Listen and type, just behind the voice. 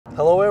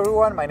Hello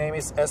everyone, my name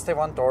is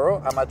Esteban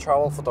Toro. I'm a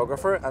travel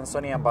photographer and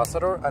Sony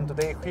Ambassador, and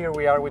today here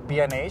we are with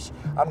B&H.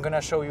 I'm gonna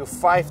show you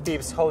 5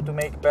 tips how to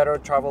make better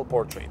travel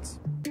portraits.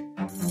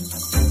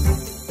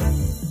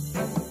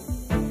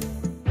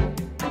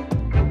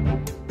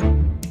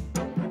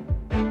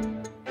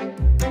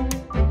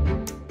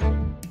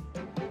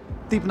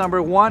 Tip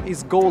number 1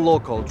 is go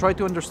local. Try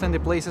to understand the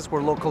places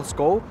where locals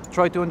go.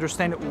 Try to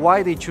understand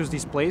why they choose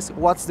this place,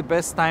 what's the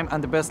best time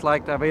and the best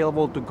light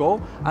available to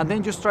go, and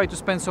then just try to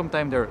spend some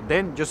time there.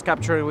 Then just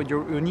capture it with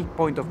your unique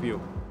point of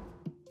view.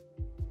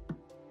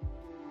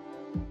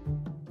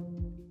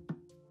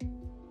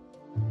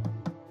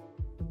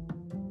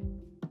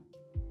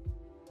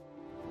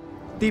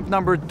 Tip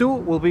number 2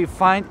 will be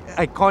find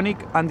iconic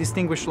and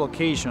distinguished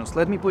locations.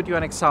 Let me put you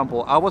an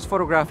example. I was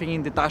photographing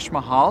in the Taj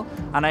Mahal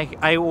and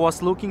I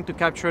was looking to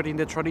capture it in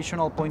the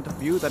traditional point of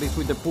view, that is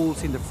with the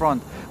pools in the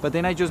front. But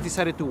then I just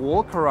decided to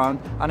walk around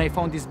and I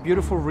found this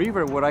beautiful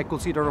river where I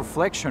could see the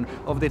reflection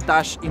of the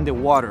Taj in the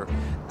water.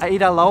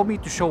 It allowed me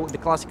to show the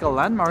classical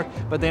landmark,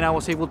 but then I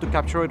was able to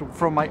capture it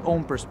from my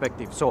own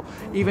perspective. So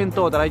even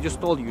though that I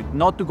just told you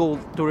not to go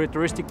to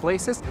touristic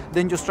places,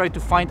 then just try to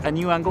find a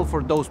new angle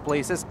for those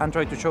places and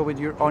try to show it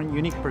your own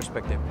unique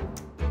perspective.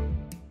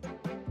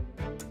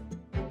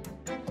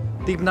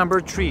 Tip number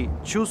 3,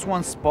 choose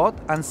one spot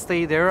and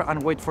stay there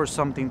and wait for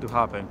something to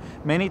happen.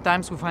 Many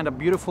times we find a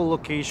beautiful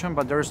location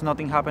but there's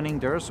nothing happening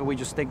there, so we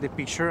just take the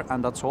picture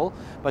and that's all.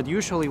 But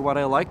usually what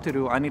I like to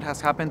do, and it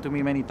has happened to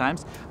me many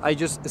times, I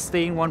just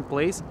stay in one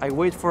place, I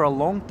wait for a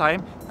long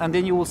time, and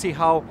then you will see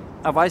how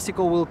a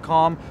bicycle will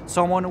come,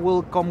 someone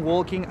will come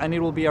walking, and it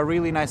will be a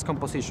really nice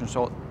composition.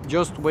 So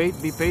just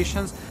wait, be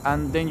patient,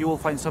 and then you will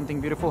find something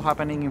beautiful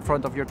happening in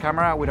front of your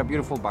camera with a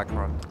beautiful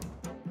background.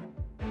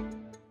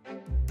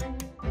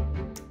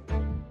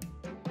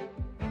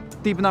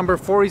 Tip number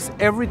 4 is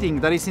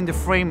everything that is in the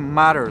frame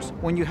matters.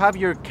 When you have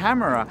your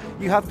camera,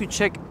 you have to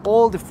check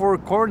all the 4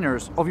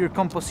 corners of your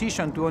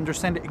composition to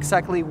understand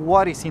exactly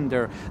what is in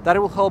there.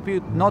 That will help you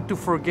not to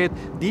forget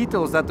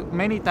details that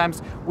many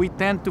times we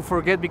tend to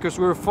forget because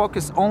we're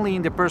focused only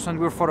in the person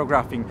we're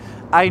photographing.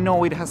 I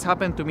know it has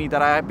happened to me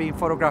that I have been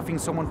photographing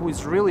someone who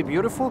is really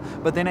beautiful,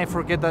 but then I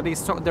forget that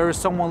there is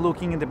someone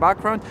looking in the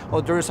background,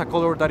 or there is a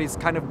color that is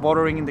kind of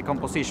bothering in the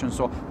composition.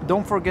 So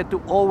don't forget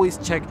to always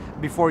check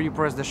before you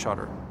press the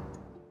shutter.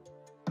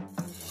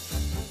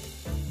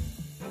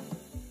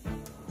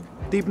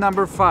 Tip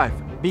number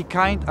 5, be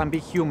kind and be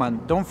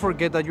human. Don't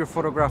forget that you're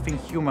photographing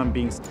human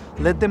beings.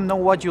 Let them know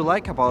what you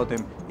like about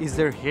them. Is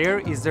their hair,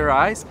 is their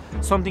eyes,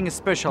 something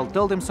special.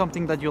 Tell them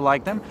something that you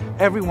like them.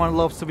 Everyone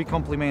loves to be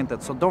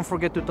complimented, so don't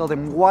forget to tell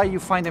them why you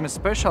find them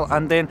special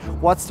and then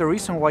what's the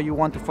reason why you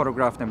want to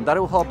photograph them. That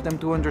will help them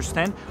to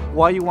understand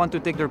why you want to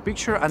take their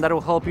picture, and that will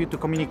help you to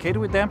communicate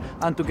with them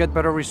and to get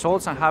better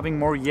results and having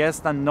more yes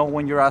than no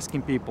when you're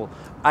asking people.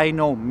 I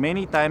know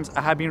many times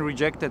I have been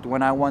rejected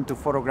when I want to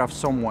photograph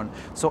someone,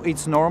 so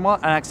it's normal,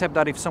 and accept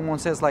that if someone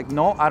says like,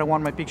 no, I don't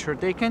want my picture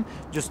taken,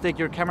 just take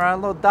your camera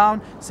load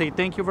down, say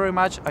thank you very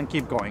much and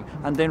keep going,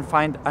 and then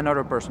find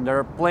another person. There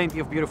are plenty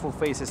of beautiful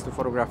faces to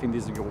photograph in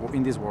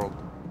this world.